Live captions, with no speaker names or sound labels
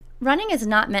Running is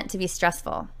not meant to be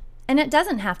stressful, and it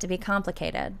doesn't have to be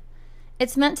complicated.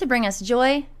 It's meant to bring us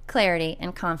joy, clarity,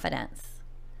 and confidence.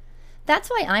 That's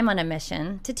why I'm on a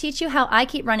mission to teach you how I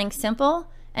keep running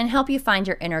simple and help you find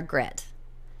your inner grit.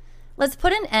 Let's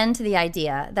put an end to the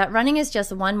idea that running is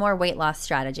just one more weight loss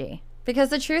strategy, because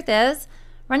the truth is,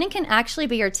 running can actually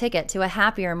be your ticket to a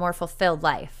happier, more fulfilled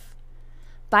life.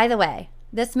 By the way,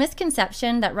 this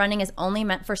misconception that running is only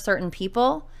meant for certain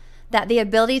people, that the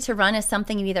ability to run is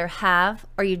something you either have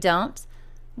or you don't,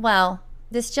 well,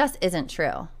 this just isn't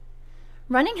true.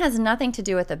 Running has nothing to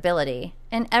do with ability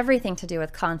and everything to do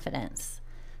with confidence.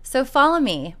 So follow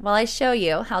me while I show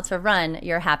you how to run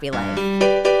your happy life.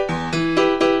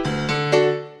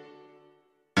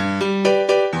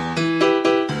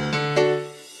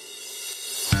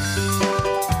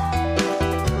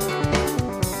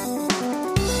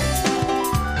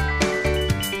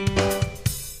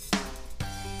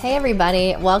 Hey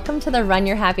everybody, welcome to the Run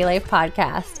Your Happy Life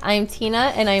podcast. I'm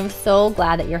Tina and I'm so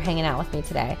glad that you're hanging out with me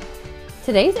today.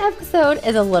 Today's episode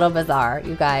is a little bizarre,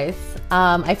 you guys.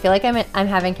 I feel like I'm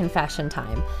having confession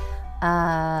time.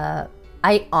 I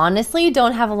honestly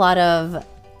don't have a lot of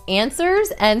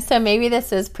answers, and so maybe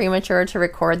this is premature to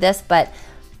record this, but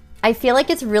I feel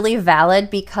like it's really valid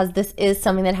because this is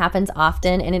something that happens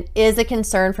often and it is a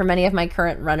concern for many of my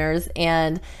current runners,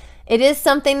 and it is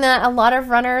something that a lot of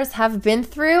runners have been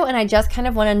through, and I just kind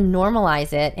of want to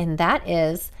normalize it, and that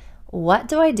is, what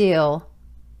do I do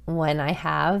when I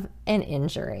have an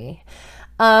injury?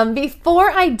 Before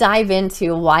I dive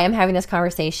into why I'm having this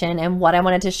conversation and what I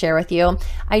wanted to share with you,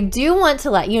 I do want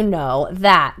to let you know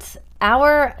that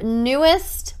our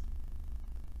newest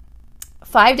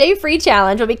 5-day free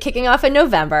challenge will be kicking off in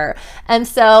November. And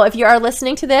so if you are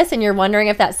listening to this and you're wondering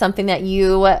if that's something that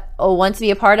you want to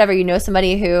be a part of, or you know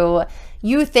somebody who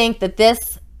you think that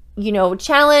this,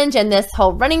 challenge and this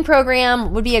whole running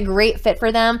program would be a great fit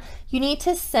for them, you need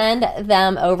to send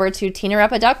them over to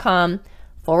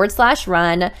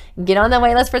tinareppa.com/run, get on the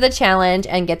wait list for the challenge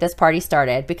and get this party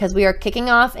started, because we are kicking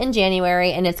off in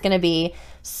January and it's going to be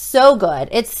so good.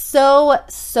 It's so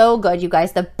good, you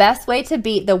guys. The best way to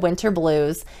beat the winter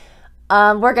blues.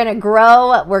 We're going to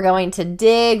grow. We're going to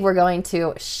dig. We're going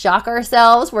to shock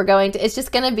ourselves. It's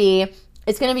going to be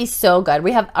so good.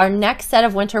 We have our next set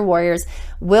of winter warriors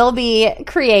will be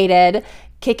created,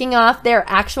 kicking off their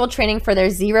actual training for their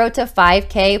 0 to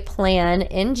 5K plan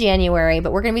in January,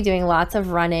 but we're going to be doing lots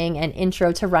of running and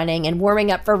intro to running and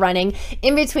warming up for running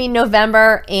in between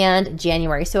November and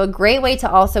January. So a great way to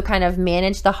also kind of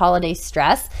manage the holiday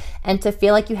stress and to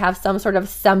feel like you have some sort of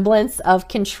semblance of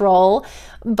control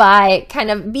by kind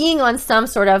of being on some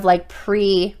sort of like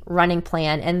pre-running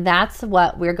plan. And that's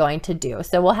what we're going to do.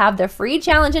 So we'll have the free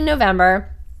challenge in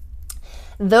November.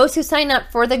 Those who sign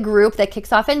up for the group that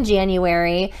kicks off in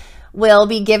January will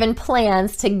be given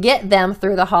plans to get them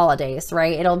through the holidays,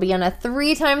 right? It'll be on a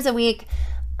 3 times a week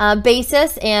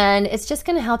basis, and it's just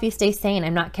going to help you stay sane.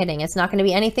 I'm not kidding. It's not going to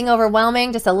be anything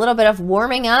overwhelming, just a little bit of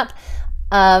warming up,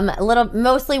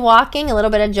 mostly walking, a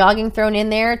little bit of jogging thrown in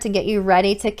there to get you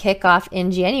ready to kick off in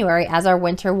January as our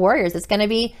winter warriors. It's going to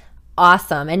be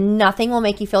awesome, and nothing will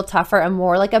make you feel tougher and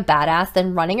more like a badass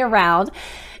than running around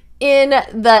in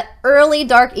the early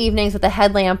dark evenings with a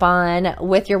headlamp on,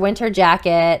 with your winter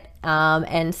jacket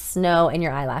and snow in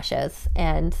your eyelashes.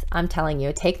 And I'm telling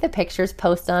you, take the pictures,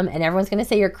 post them, and everyone's going to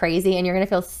say you're crazy and you're going to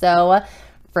feel so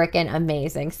freaking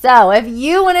amazing. So if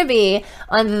you want to be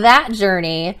on that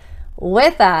journey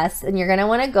with us, and you're going to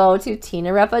want to go to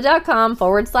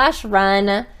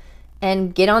tinareppa.com/run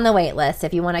and get on the wait list.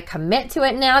 If you want to commit to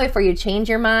it now before you change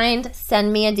your mind,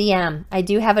 send me a DM. I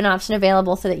do have an option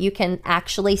available so that you can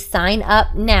actually sign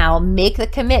up now, make the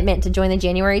commitment to join the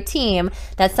January team.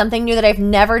 That's something new that I've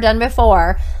never done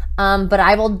before, but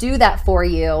I will do that for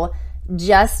you.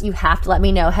 You have to let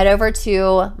me know. Head over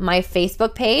to my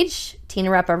Facebook page,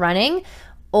 Tina Reppa Running,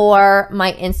 or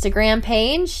my Instagram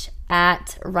page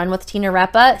at Run with Tina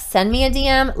Reppa. Send me a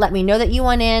DM. Let me know that you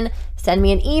want in. Send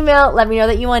me an email. Let me know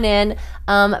that you want in.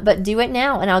 But do it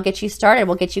now and I'll get you started.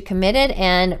 We'll get you committed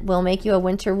and we'll make you a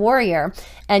winter warrior.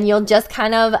 And you'll just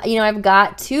kind of, I've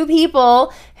got 2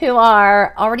 people who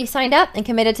are already signed up and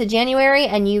committed to January,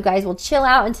 and you guys will chill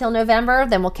out until November.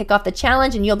 Then we'll kick off the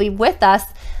challenge and you'll be with us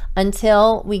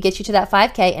until we get you to that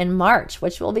 5K in March,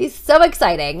 which will be so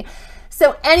exciting.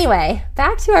 So anyway,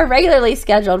 back to our regularly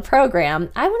scheduled program.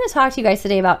 I want to talk to you guys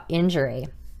today about injury.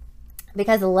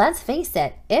 Because let's face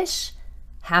it, ish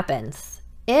happens.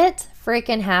 It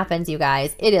freaking happens, you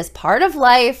guys. It is part of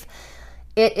life.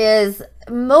 It is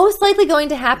most likely going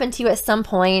to happen to you at some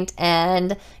point.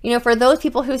 And, for those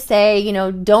people who say,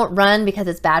 don't run because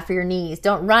it's bad for your knees,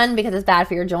 don't run because it's bad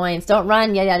for your joints, don't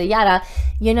run, yada, yada,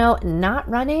 yada, not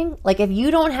running. Like if you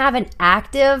don't have an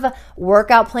active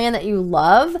workout plan that you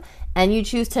love and you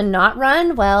choose to not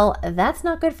run, well, that's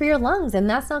not good for your lungs, and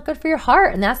that's not good for your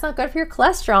heart, and that's not good for your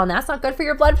cholesterol, and that's not good for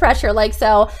your blood pressure. Like,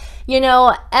 so,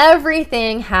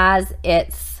 everything has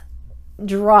its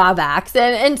drawbacks.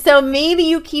 And so maybe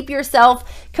you keep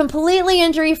yourself completely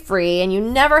injury free and you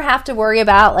never have to worry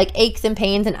about like aches and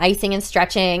pains and icing and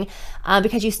stretching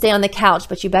because you stay on the couch,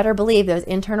 but you better believe those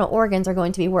internal organs are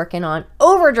going to be working on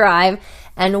overdrive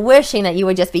and wishing that you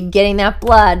would just be getting that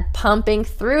blood pumping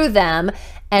through them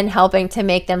and helping to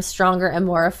make them stronger and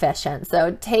more efficient.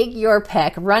 So take your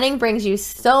pick. Running brings you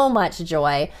so much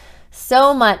joy,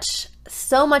 so much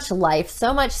life,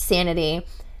 so much sanity.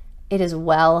 It is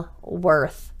well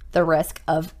worth the risk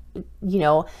of,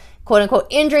 quote unquote,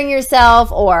 injuring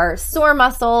yourself or sore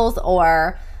muscles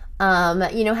or,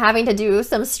 having to do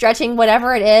some stretching,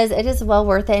 whatever it is well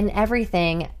worth it. And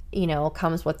everything,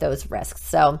 comes with those risks.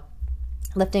 So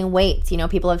lifting weights,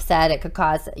 people have said it could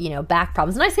cause, back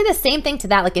problems. And I say the same thing to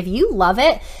that. Like if you love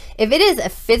it, if it is a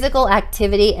physical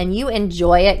activity and you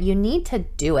enjoy it, you need to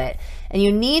do it. And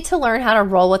you need to learn how to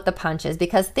roll with the punches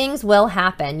because things will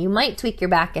happen. You might tweak your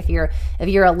back if you're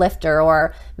a lifter,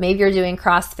 or maybe you're doing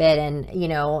CrossFit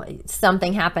and,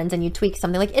 something happens and you tweak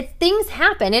something. Like things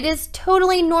happen. It is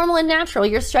totally normal and natural.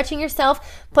 You're stretching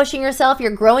yourself, pushing yourself,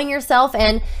 you're growing yourself,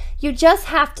 and you just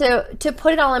have to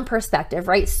put it all in perspective,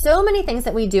 right? So many things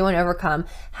that we do and overcome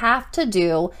have to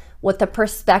do with the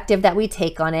perspective that we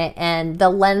take on it and the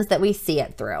lens that we see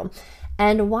it through.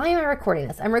 And why am I recording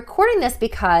this? I'm recording this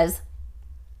because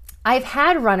I've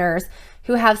had runners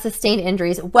who have sustained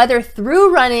injuries, whether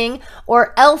through running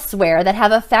or elsewhere, that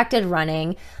have affected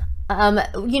running,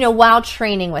 while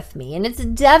training with me. And it's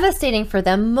devastating for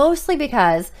them, mostly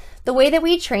because the way that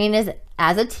we train is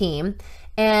as a team,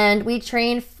 and we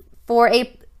train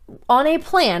on a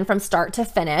plan from start to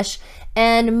finish.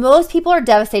 And most people are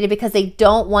devastated because they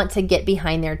don't want to get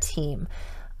behind their team.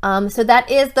 So that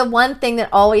is the one thing that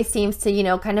always seems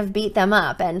to, kind of beat them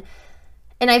up. And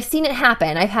I've seen it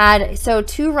happen. I've had,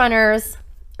 two runners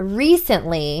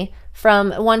recently,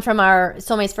 one from our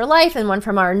Soulmates for Life and one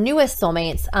from our newest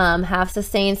Soulmates, have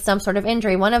sustained some sort of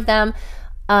injury. One of them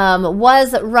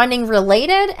was running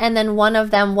related, and then one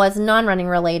of them was non-running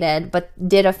related, but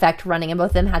did affect running. And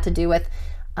both of them had to do with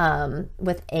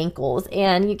ankles.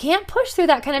 And you can't push through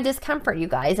that kind of discomfort, you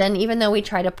guys. And even though we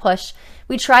try to push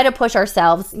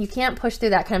ourselves, you can't push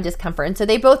through that kind of discomfort. And so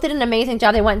they both did an amazing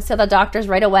job. They went and saw the doctors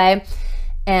right away.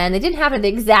 And they didn't happen the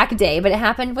exact day, but it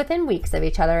happened within weeks of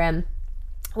each other. And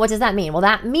what does that mean? Well,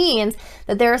 that means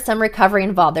that there is some recovery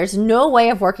involved. There's no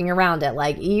way of working around it.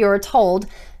 Like you're told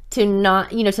to not,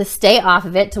 to stay off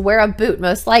of it, to wear a boot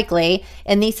most likely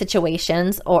in these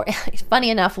situations. Or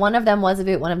funny enough, one of them was a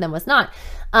boot, one of them was not.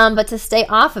 But to stay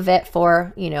off of it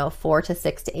for, 4 to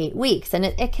 6 to 8 weeks. And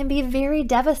it can be very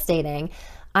devastating.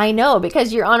 I know,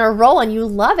 because you're on a roll and you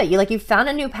love it. You found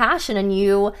a new passion and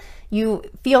you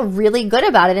feel really good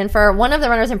about it. And for one of the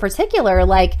runners in particular,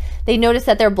 they noticed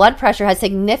that their blood pressure had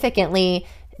significantly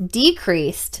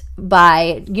decreased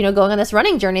by, going on this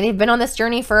running journey. They've been on this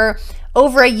journey for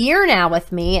over a year now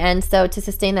with me. And so to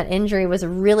sustain that injury was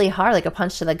really hard, like a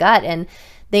punch to the gut. And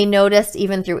they noticed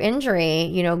even through injury,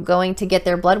 going to get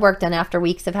their blood work done after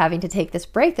weeks of having to take this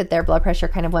break, that their blood pressure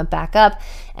kind of went back up.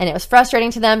 And it was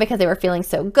frustrating to them because they were feeling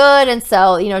so good. And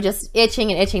so, just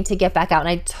itching and itching to get back out. And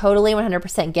I totally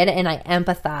 100% get it. And I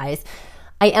empathize.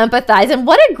 And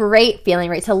what a great feeling,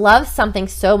 right? To love something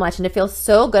so much and to feel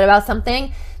so good about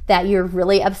something that you're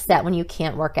really upset when you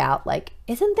can't work out.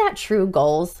 Isn't that true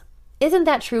goals? Isn't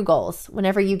that true goals?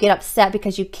 Whenever you get upset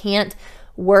because you can't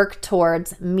work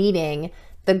towards meeting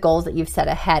the goals that you've set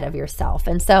ahead of yourself.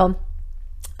 And so,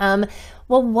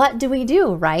 well, what do we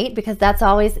do, right? Because that's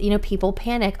always, people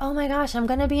panic. Oh my gosh, I'm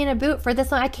going to be in a boot for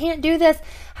this long. I can't do this.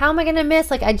 How am I going to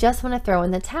miss? I just want to throw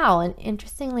in the towel. And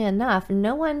interestingly enough,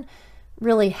 no one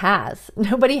really has.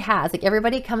 Nobody has.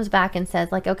 Everybody comes back and says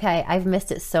okay, I've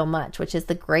missed it so much, which is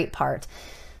the great part.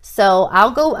 So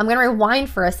I'm going to rewind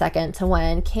for a second to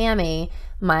when Cami,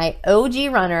 my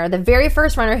OG runner, the very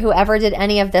first runner who ever did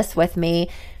any of this with me,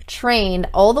 trained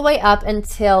all the way up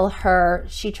until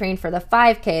she trained for the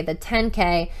 5K, the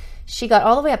 10K. She got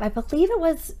all the way up. I believe it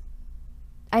was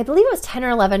 10 or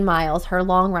 11 miles, her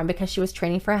long run, because she was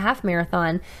training for a half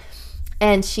marathon.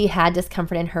 And she had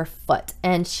discomfort in her foot.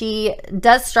 And she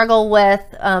does struggle with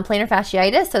plantar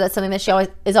fasciitis, so that's something that she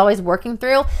is always working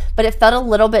through, but it felt a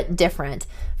little bit different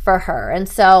for her. And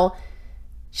so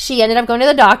she ended up going to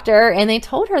the doctor, and they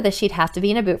told her that she'd have to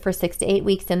be in a boot for 6 to 8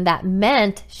 weeks, and that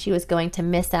meant she was going to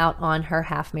miss out on her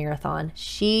half marathon.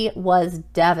 She was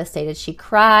devastated. She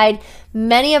cried.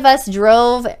 Many of us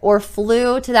drove or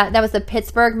flew to that. That was the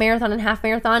Pittsburgh Marathon and Half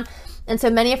Marathon. And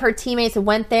so many of her teammates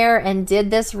went there and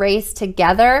did this race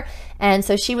together. And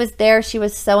so she was there. She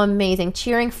was so amazing,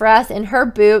 cheering for us in her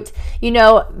boot,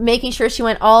 making sure she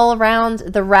went all around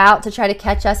the route to try to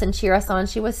catch us and cheer us on.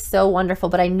 She was so wonderful,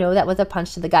 but I know that was a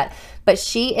punch to the gut. But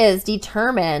she is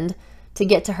determined to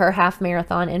get to her half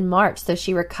marathon in March. So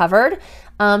she recovered.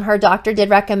 Her doctor did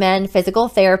recommend physical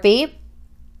therapy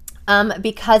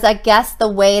because I guess the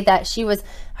way that she was,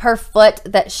 her foot,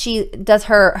 that she does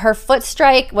her foot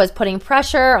strike was putting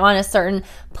pressure on a certain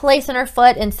place in her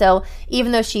foot. And so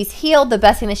even though she's healed, the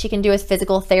best thing that she can do is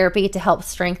physical therapy to help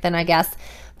strengthen, I guess,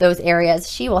 those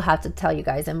areas. She will have to tell you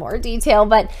guys in more detail,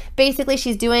 but basically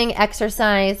she's doing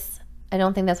exercise. I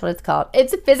don't think that's what it's called.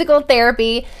 It's physical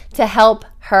therapy to help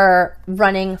her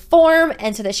running form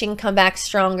and so that she can come back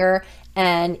stronger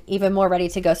and even more ready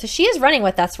to go. So she is running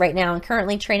with us right now and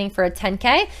currently training for a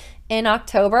 10K in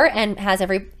October and has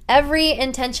every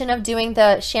intention of doing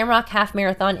the Shamrock Half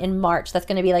Marathon in March. That's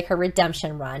going to be like her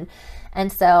redemption run. And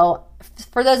so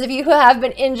for those of you who have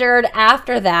been injured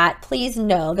after that, please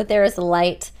know that there is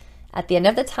light at the end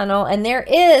of the tunnel, and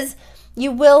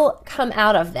you will come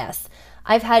out of this.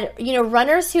 I've had,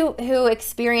 runners who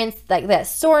experience like that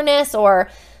soreness or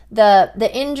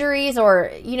the injuries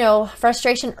or,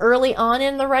 frustration early on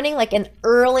in the running, like of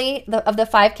the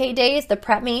 5K days, the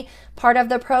Prep Me part of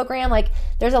the program, like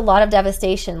there's a lot of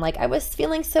devastation. Like I was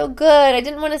feeling so good. I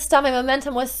didn't want to stop. My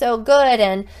momentum was so good.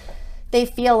 And they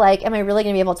feel like, am I really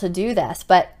going to be able to do this?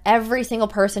 But every single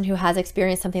person who has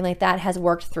experienced something like that has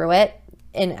worked through it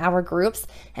in our groups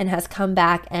and has come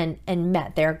back and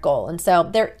met their goal. And so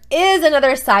there is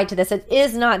another side to this. It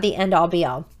is not the end all be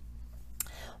all.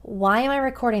 Why am I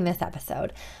recording this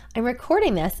episode? I'm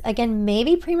recording this, again,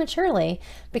 maybe prematurely,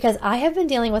 because I have been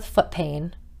dealing with foot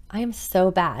pain. I am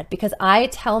so bad because I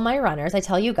tell my runners, I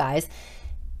tell you guys,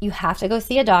 you have to go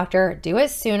see a doctor, do it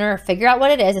sooner, figure out what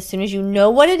it is. As soon as you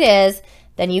know what it is,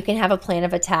 then you can have a plan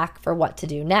of attack for what to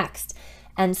do next.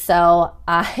 And so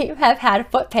I have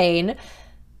had foot pain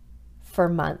for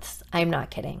months. I'm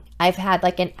not kidding. I've had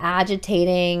like an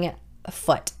agitating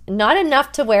foot, not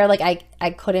enough to where like I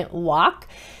couldn't walk.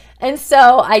 And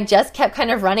so I just kept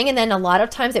kind of running, and then a lot of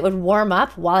times it would warm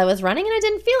up while I was running and I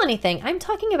didn't feel anything. I'm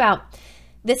talking about,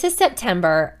 this is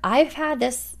September. I've had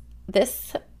this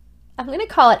I'm going to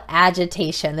call it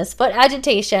agitation, this foot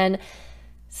agitation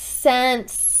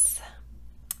since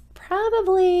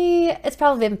it's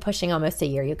probably been pushing almost a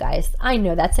year, you guys. I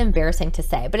know that's embarrassing to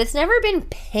say, but it's never been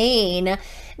pain,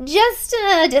 just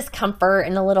discomfort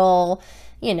and a little,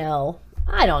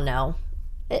 I don't know,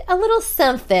 a little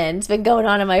something's been going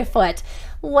on in my foot.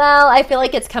 Well, I feel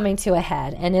like it's coming to a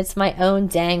head and it's my own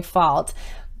dang fault.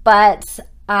 But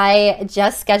I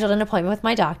just scheduled an appointment with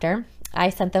my doctor. I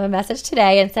sent them a message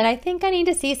today and said, I think I need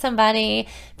to see somebody,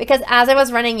 because as I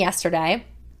was running yesterday,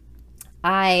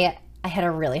 I had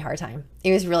a really hard time.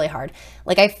 It was really hard.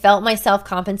 Like I felt myself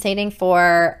compensating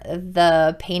for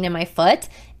the pain in my foot,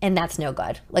 and that's no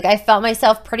good. Like I felt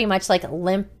myself pretty much like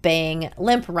limp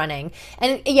running.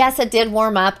 And yes, it did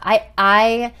warm up.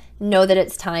 I know that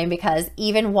it's time, because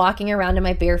even walking around in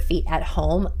my bare feet at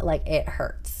home, like it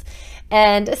hurts.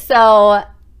 And so,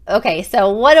 okay,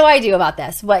 so what do I do about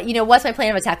this? What's my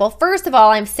plan of attack? Well, first of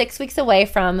all, I'm 6 weeks away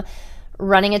from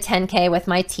running a 10K with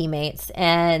my teammates,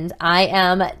 and I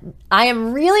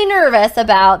am really nervous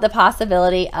about the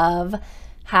possibility of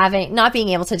not being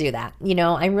able to do that.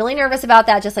 I'm really nervous about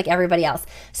that, just like everybody else.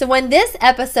 So when this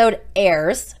episode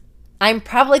airs, I'm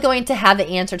probably going to have the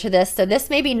answer to this. So this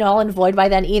may be null and void by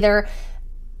then. Either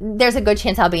there's a good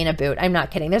chance I'll be in a boot. I'm not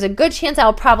kidding. There's a good chance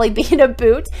I'll probably be in a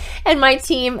boot, and my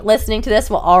team listening to this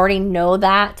will already know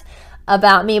that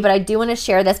about me, but I do want to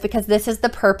share this because this is the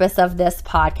purpose of this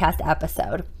podcast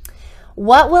episode.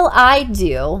 What will I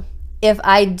do if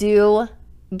I do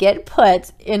get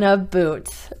put in a boot?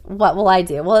 What will I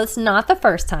do? Well, it's not the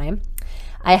first time.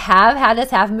 I have had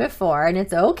this happen before, and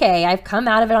it's okay. I've come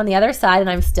out of it on the other side, and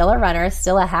I'm still a runner,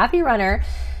 still a happy runner.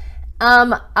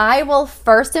 I will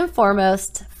first and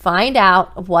foremost find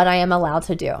out what I am allowed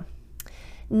to do.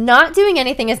 Not doing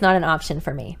anything is not an option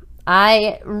for me.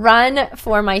 I run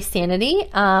for my sanity.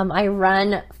 I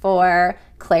run for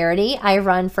clarity. I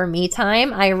run for me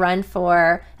time. I run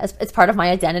for, it's part of my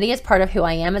identity. It's part of who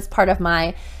I am. It's part of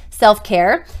my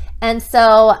self-care. And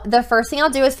so the first thing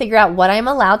I'll do is figure out what I'm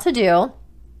allowed to do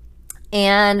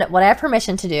and what I have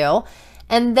permission to do.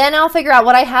 And then I'll figure out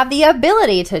what I have the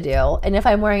ability to do and if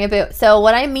I'm wearing a boot. So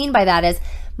what I mean by that is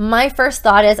my first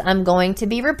thought is I'm going to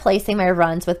be replacing my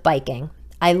runs with biking.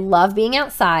 I love being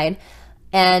outside.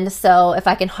 And so if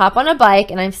I can hop on a bike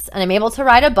and I'm able to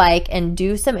ride a bike and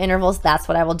do some intervals, that's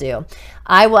what I will do.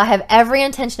 I will have every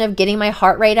intention of getting my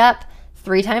heart rate up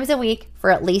 3 times a week for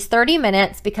at least 30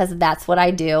 minutes because that's what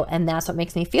I do and that's what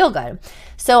makes me feel good.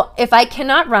 So if I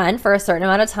cannot run for a certain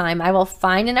amount of time, I will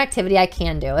find an activity I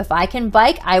can do. If I can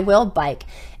bike, I will bike.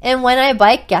 And when I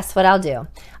bike, guess what I'll do?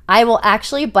 I will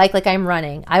actually bike like I'm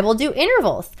running. I will do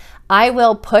intervals. I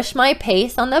will push my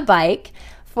pace on the bike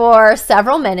for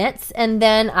several minutes, and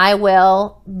then I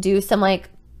will do some like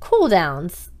cool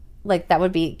downs. Like that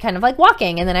would be kind of like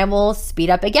walking, and then I will speed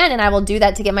up again, and I will do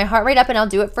that to get my heart rate up, and I'll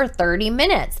do it for 30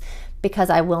 minutes because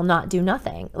I will not do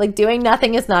nothing. Like doing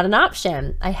nothing is not an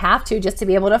option. I have to just to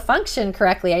be able to function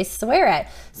correctly. I swear it.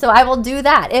 So I will do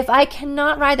that. If I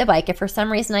cannot ride the bike, if for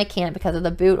some reason I can't because of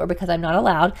the boot or because I'm not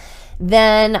allowed,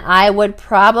 then I would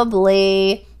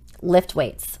probably lift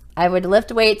weights. I would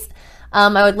lift weights.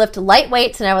 I would lift light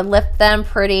weights, and I would lift them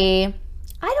pretty,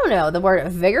 I don't know, the word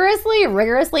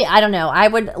rigorously, I don't know. I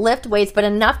would lift weights, but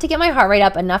enough to get my heart rate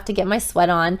up, enough to get my sweat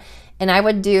on, and I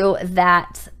would do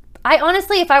that. I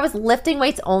honestly, if I was lifting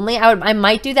weights only, I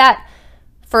might do that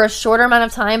for a shorter amount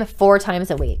of time 4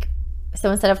 times a week. So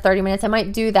instead of 30 minutes, I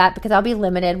might do that because I'll be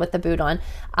limited with the boot on.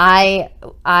 I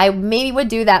maybe would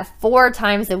do that 4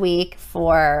 times a week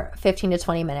for 15 to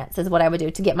 20 minutes is what I would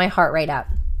do to get my heart rate up.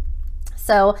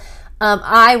 So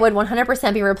I would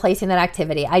 100% be replacing that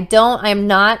activity. I'm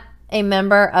not a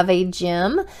member of a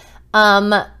gym,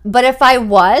 but if I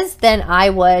was, then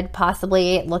I would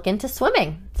possibly look into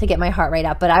swimming to get my heart rate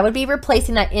up. But I would be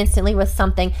replacing that instantly with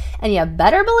something, and you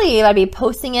better believe I'd be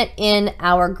posting it in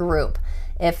our group.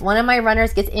 If one of my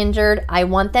runners gets injured, I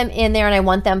want them in there and I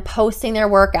want them posting their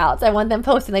workouts. I want them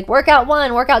posting like workout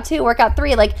 1, workout 2, workout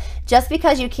 3. Like just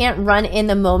because you can't run in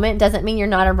the moment doesn't mean you're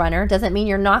not a runner, doesn't mean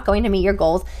you're not going to meet your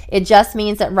goals. It just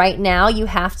means that right now you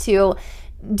have to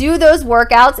do those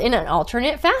workouts in an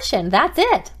alternate fashion. That's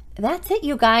it. That's it,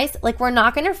 you guys. Like we're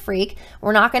not going to freak.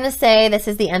 We're not going to say this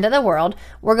is the end of the world.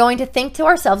 We're going to think to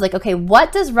ourselves like, okay,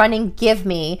 what does running give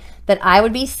me that I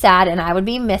would be sad and I would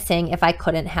be missing if I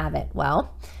couldn't have it?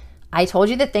 Well, I told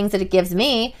you the things that it gives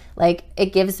me. Like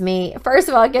it gives me, first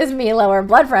of all, it gives me lower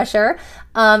blood pressure.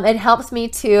 It helps me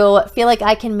to feel like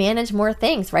I can manage more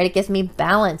things, right? It gives me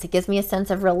balance. It gives me a sense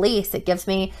of release. It gives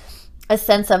me a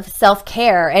sense of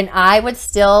self-care. And I would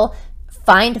still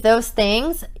find those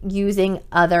things using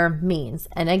other means.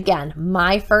 And again,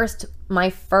 my first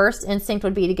instinct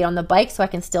would be to get on the bike so I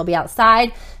can still be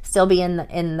outside, still be in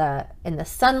the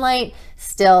sunlight,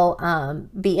 still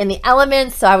be in the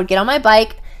elements. So I would get on my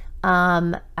bike.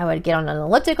 I would get on an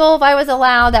elliptical if I was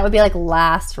allowed. That would be like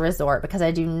last resort because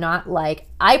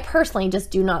I personally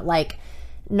just do not like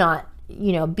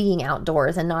being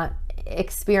outdoors and not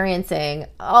experiencing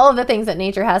all of the things that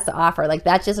nature has to offer. Like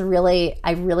that just really,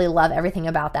 I really love everything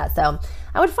about that. So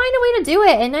I would find a way to do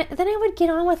it, and then I would get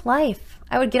on with life.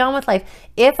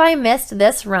 If I missed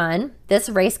this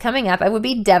race coming up, I would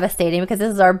be devastating because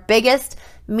this is our biggest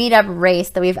meetup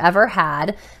race that we've ever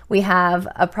had. We have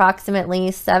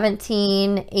approximately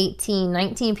 17, 18,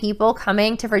 19 people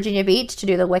coming to Virginia Beach to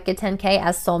do the Wicked 10K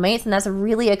as soulmates, and that's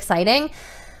really exciting.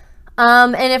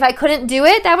 And if I couldn't do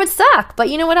it, that would suck. But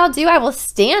you know what I'll do? I will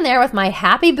stand there with my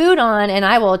happy boot on and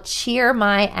I will cheer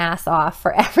my ass off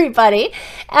for everybody,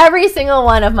 every single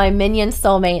one of my minion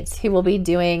soulmates who will be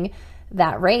doing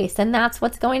that race. And that's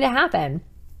what's going to happen.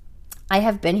 I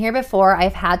have been here before.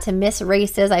 I've had to miss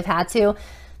races. I've had to,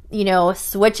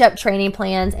 switch up training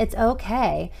plans. It's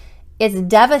okay. It's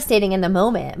devastating in the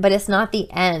moment, but it's not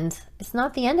the end. It's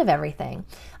not the end of everything.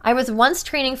 I was once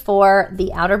training for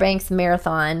the Outer Banks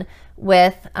Marathon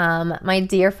with my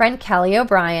dear friend Kelly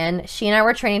O'Brien. She and I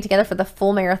were training together for the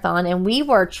full marathon, and we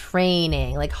were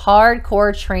training, like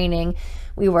hardcore training.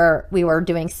 We were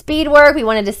doing speed work. We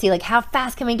wanted to see like how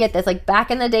fast can we get this, like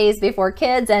back in the days before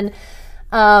kids and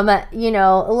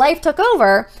life took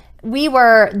over. We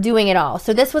were doing it all.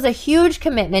 So this was a huge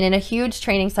commitment and a huge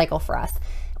training cycle for us.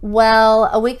 Well,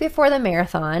 a week before the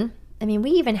marathon,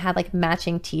 we even had like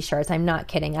matching t-shirts. I'm not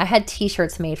kidding. I had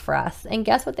t-shirts made for us. And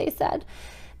guess what they said?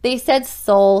 They said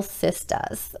Soul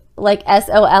Sisters, like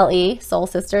SOLE, Soul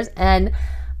Sisters. And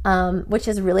which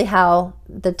is really how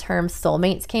the term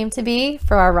soulmates came to be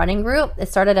for our running group. It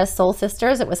started as Soul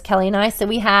Sisters. It was Kelly and I. So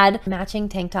we had matching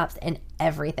tank tops and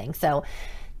everything. So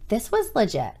this was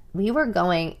legit. We were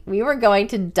going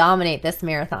to dominate this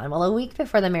marathon. Well, a week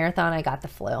before the marathon, I got the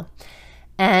flu.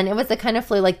 And it was the kind of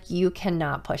flu like you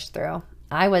cannot push through.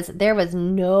 There was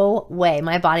no way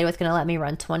my body was going to let me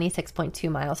run 26.2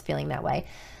 miles feeling that way.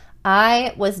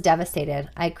 I was devastated.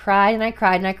 I cried and I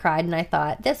cried and I cried and I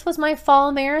thought, this was my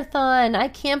fall marathon. I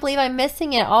can't believe I'm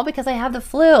missing it all because I have the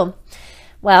flu.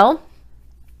 Well,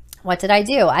 what did I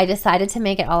do? I decided to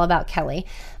make it all about Kelly.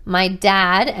 My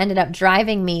dad ended up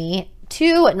driving me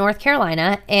to North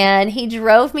Carolina, and he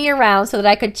drove me around so that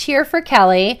I could cheer for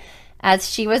Kelly as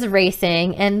she was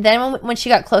racing. And then when she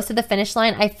got close to the finish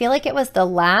line, I feel like it was the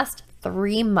last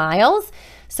 3 miles.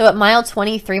 So at mile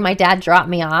 23, my dad dropped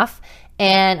me off,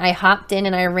 and I hopped in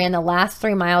and I ran the last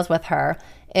 3 miles with her.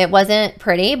 It wasn't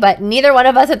pretty, but neither one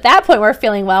of us at that point were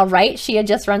feeling well, right? She had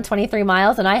just run 23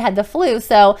 miles and I had the flu.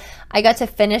 So I got to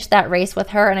finish that race with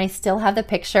her, and I still have the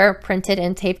picture printed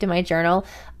and taped in my journal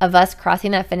of us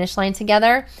crossing that finish line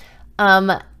together.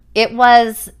 It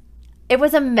was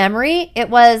a memory. It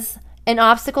was an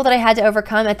obstacle that I had to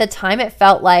overcome. At the time, it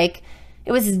felt like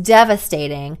it was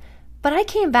devastating. But I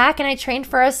came back and I trained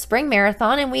for a spring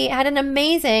marathon, and we had an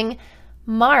amazing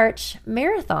March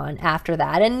marathon after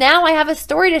that. And now I have a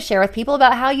story to share with people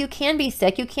about how you can be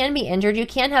sick, you can be injured, you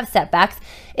can have setbacks.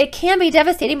 It can be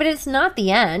devastating, but it's not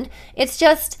the end. It's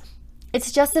just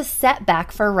a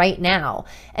setback for right now.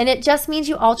 And it just means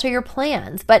you alter your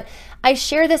plans. But I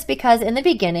share this because in the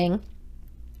beginning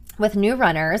with new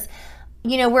runners,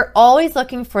 you know, we're always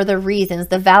looking for the reasons,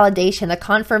 the validation, the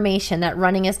confirmation that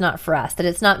running is not for us, that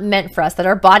it's not meant for us, that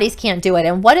our bodies can't do it.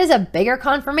 And what is a bigger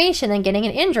confirmation than getting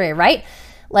an injury, right?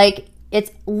 Like,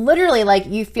 it's literally like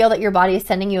you feel that your body is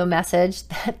sending you a message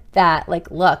that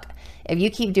like, look, if you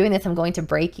keep doing this, I'm going to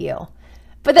break you.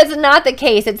 But that's not the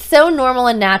case. It's so normal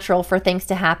and natural for things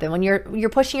to happen. When you're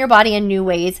pushing your body in new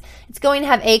ways, it's going to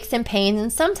have aches and pains.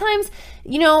 And sometimes,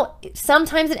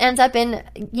 sometimes it ends up in,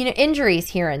 injuries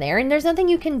here and there. And there's nothing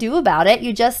you can do about it.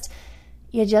 You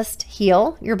just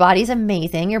heal. Your body's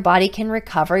amazing. Your body can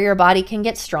recover. Your body can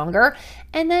get stronger.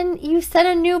 And then you set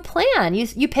a new plan.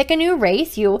 You pick a new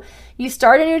race. You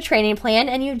start a new training plan,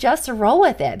 and you just roll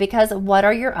with it. Because what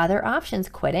are your other options?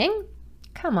 Quitting?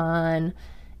 Come on.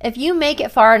 If you make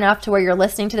it far enough to where you're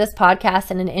listening to this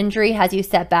podcast and an injury has you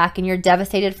set back and you're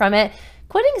devastated from it,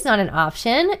 quitting is not an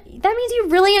option. That means you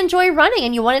really enjoy running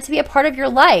and you want it to be a part of your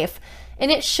life.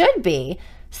 And it should be.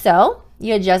 So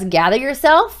you just gather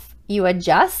yourself, you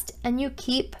adjust, and you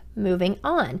keep moving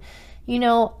on.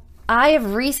 I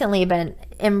have recently been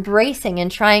embracing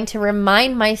and trying to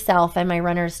remind myself and my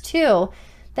runners too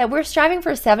that we're striving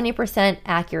for 70%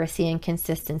 accuracy and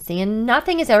consistency, and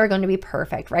nothing is ever going to be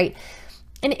perfect, right?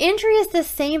 An injury is the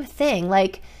same thing.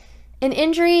 Like an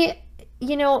injury,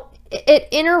 it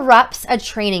interrupts a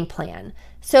training plan.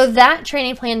 So that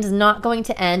training plan is not going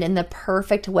to end in the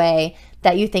perfect way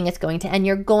that you think it's going to end.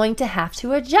 You're going to have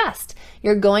to adjust.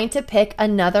 You're going to pick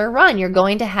another run. You're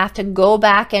going to have to go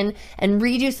back and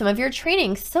redo some of your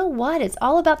training. So what? It's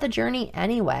all about the journey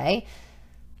anyway.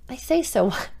 I say so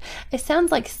what? It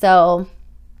sounds like so,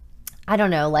 I don't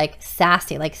know, like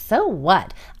sassy, like so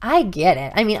what? I get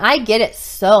it. I mean, I get it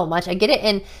so much. I get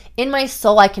it in my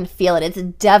soul. I can feel it. It's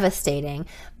devastating.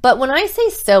 But when I say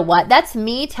so what, that's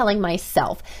me telling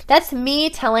myself. That's me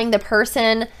telling the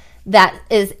person that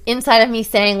is inside of me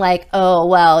saying like, oh,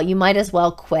 well, you might as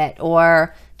well quit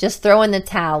or just throw in the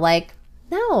towel. Like,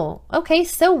 no, okay,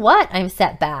 so what? I'm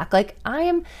set back. Like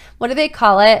what do they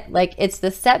call it? Like it's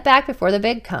the setback before the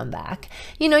big comeback.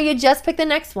 You just pick the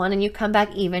next one and you come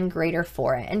back even greater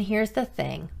for it. And here's the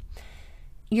thing.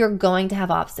 You're going to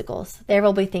have obstacles. There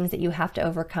will be things that you have to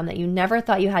overcome that you never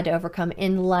thought you had to overcome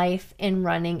in life, in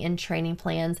running, in training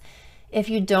plans. If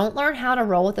you don't learn how to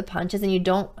roll with the punches and you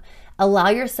don't allow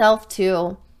yourself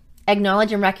to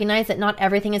acknowledge and recognize that not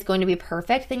everything is going to be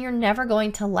perfect, then you're never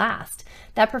going to last.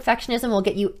 That perfectionism will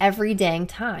get you every dang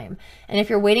time. And if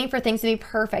you're waiting for things to be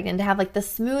perfect and to have like the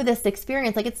smoothest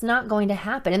experience, like it's not going to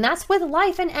happen. And that's with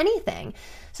life and anything.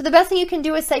 So the best thing you can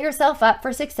do is set yourself up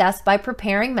for success by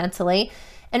preparing mentally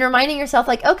and reminding yourself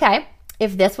like, okay,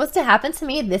 if this was to happen to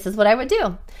me, this is what I would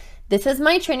do. This is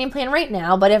my training plan right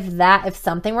now. But if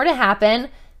something were to happen,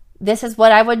 this is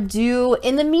what I would do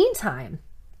in the meantime.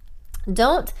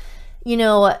 Don't,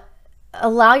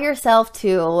 allow yourself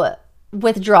to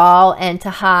withdraw and to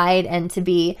hide and to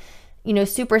be,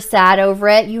 super sad over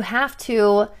it. You have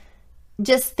to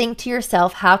just think to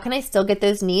yourself, how can I still get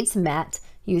those needs met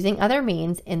using other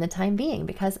means in the time being?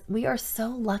 Because we are so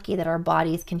lucky that our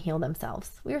bodies can heal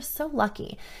themselves. We are so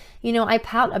lucky. I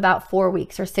pout about 4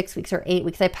 weeks or 6 weeks or 8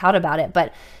 weeks. I pout about it,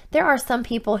 but there are some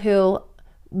people who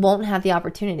won't have the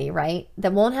opportunity, right?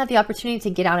 That won't have the opportunity to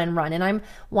get out and run. And I'm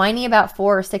whiny about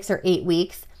 4 or 6 or 8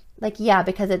 weeks. Like, yeah,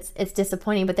 because it's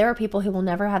disappointing, but there are people who will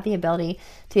never have the ability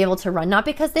to be able to run, not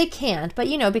because they can't, but,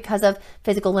 because of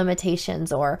physical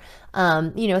limitations or,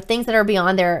 things that are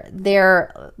beyond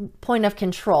their point of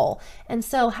control. And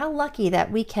so how lucky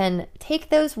that we can take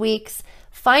those weeks,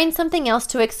 find something else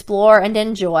to explore and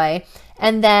enjoy,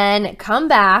 and then come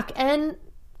back and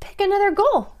pick another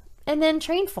goal and then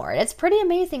train for it. It's pretty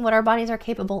amazing what our bodies are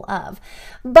capable of.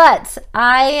 But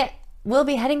I will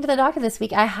be heading to the doctor this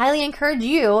week. I highly encourage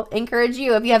you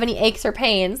if you have any aches or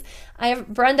pains. I have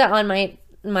Brenda on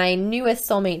my newest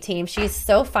soulmate team. She's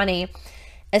so funny.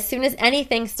 As soon as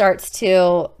anything starts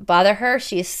to bother her,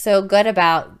 she's so good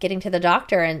about getting to the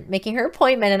doctor and making her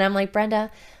appointment. And I'm like,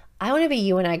 Brenda, I want to be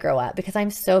you when I grow up because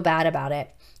I'm so bad about it.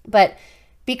 But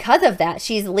because of that,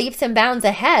 she's leaps and bounds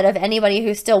ahead of anybody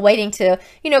who's still waiting to,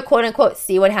 quote unquote,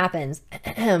 see what happens.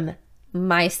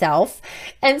 Myself.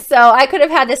 And so I could have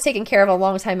had this taken care of a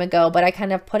long time ago, but I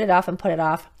kind of put it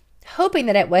off, hoping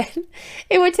that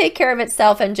it would take care of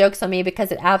itself, and jokes on me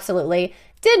because it absolutely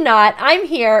did not. I'm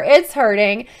here, it's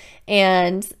hurting,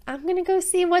 and I'm going to go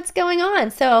see what's going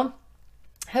on. So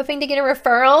hoping to get a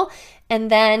referral, and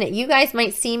then you guys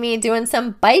might see me doing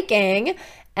some biking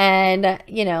and,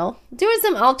 doing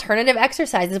some alternative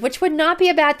exercises, which would not be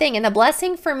a bad thing. And the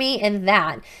blessing for me in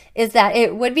that is that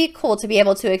it would be cool to be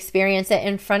able to experience it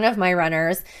in front of my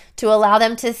runners, to allow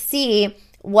them to see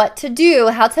what to do,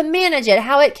 how to manage it,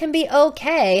 how it can be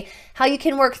okay, how you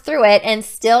can work through it and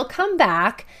still come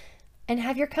back and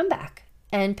have your comeback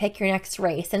and pick your next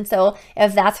race. And so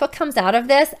if that's what comes out of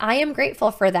this, I am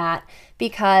grateful for that,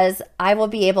 because I will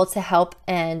be able to help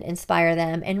and inspire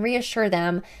them and reassure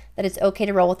them that it's okay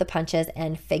to roll with the punches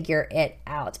and figure it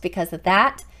out, because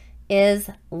that is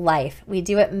life. We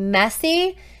do it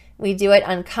messy, we do it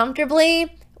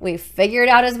uncomfortably, we figure it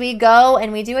out as we go,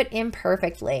 and we do it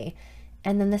imperfectly.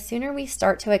 And then the sooner we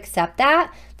start to accept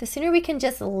that, the sooner we can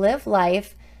just live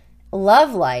life,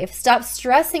 love life, stop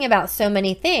stressing about so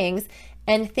many things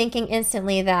and thinking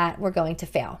instantly that we're going to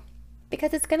fail,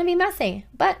 because it's going to be messy,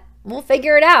 but we'll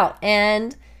figure it out,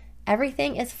 and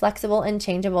everything is flexible and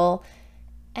changeable,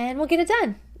 and we'll get it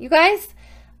done. You guys,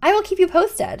 I will keep you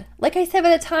posted. Like I said,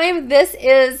 by the time this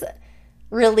is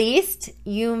released,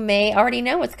 you may already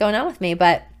know what's going on with me,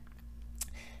 but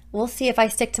we'll see if I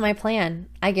stick to my plan.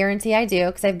 I guarantee I do,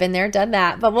 because I've been there, done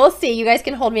that. But we'll see. You guys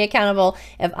can hold me accountable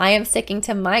if I am sticking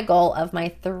to my goal of my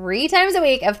 3 times a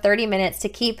week of 30 minutes to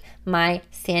keep my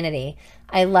sanity.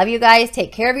 I love you guys.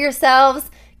 Take care of yourselves.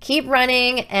 Keep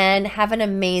running and have an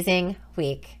amazing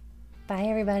week. Bye,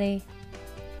 everybody.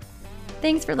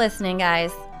 Thanks for listening,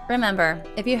 guys. Remember,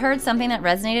 if you heard something that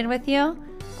resonated with you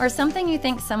or something you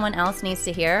think someone else needs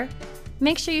to hear,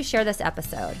 make sure you share this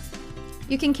episode.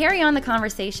 You can carry on the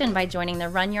conversation by joining the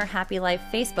Run Your Happy Life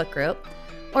Facebook group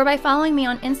or by following me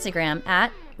on Instagram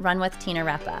at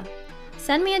RunWithTinaRepa.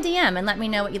 Send me a DM and let me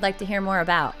know what you'd like to hear more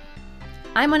about.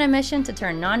 I'm on a mission to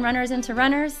turn non-runners into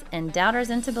runners and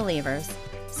doubters into believers.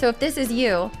 So if this is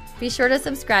you, be sure to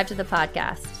subscribe to the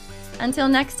podcast. Until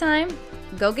next time,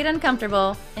 go get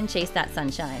uncomfortable and chase that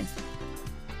sunshine.